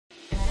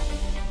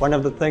One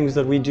of the things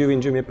that we do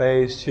in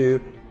JumiaPay is to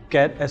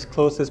get as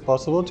close as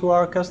possible to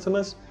our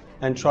customers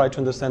and try to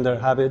understand their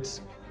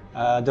habits,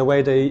 the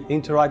way they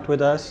interact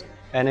with us,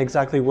 and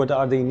exactly what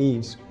are their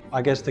needs.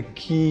 I guess the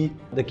key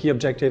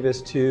objective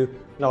is to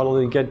not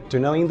only get to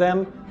knowing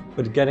them,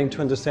 but getting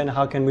to understand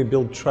how can we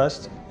build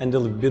trust and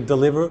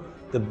deliver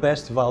the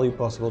best value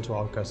possible to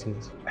our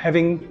customers.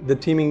 Having the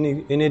team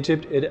in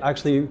Egypt, it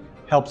actually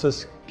helps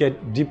us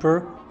get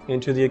deeper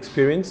into the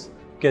experience,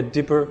 get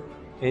deeper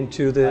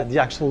into the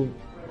actual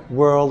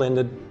world and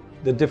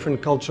the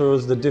different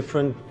cultures, the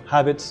different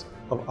habits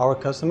of our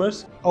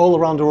customers. All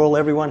around the world,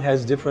 everyone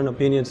has different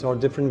opinions or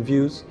different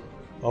views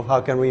of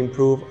how can we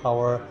improve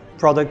our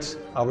products,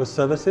 our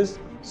services.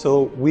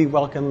 So we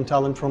welcome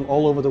talent from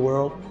all over the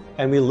world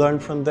and we learn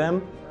from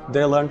them,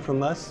 they learn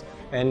from us,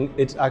 and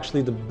it's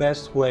actually the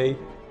best way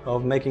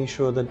of making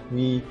sure that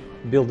we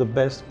build the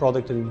best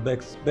product and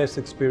best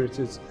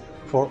experiences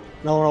for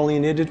not only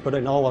in Egypt but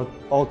in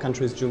all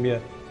countries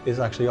Jumia is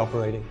actually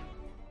operating.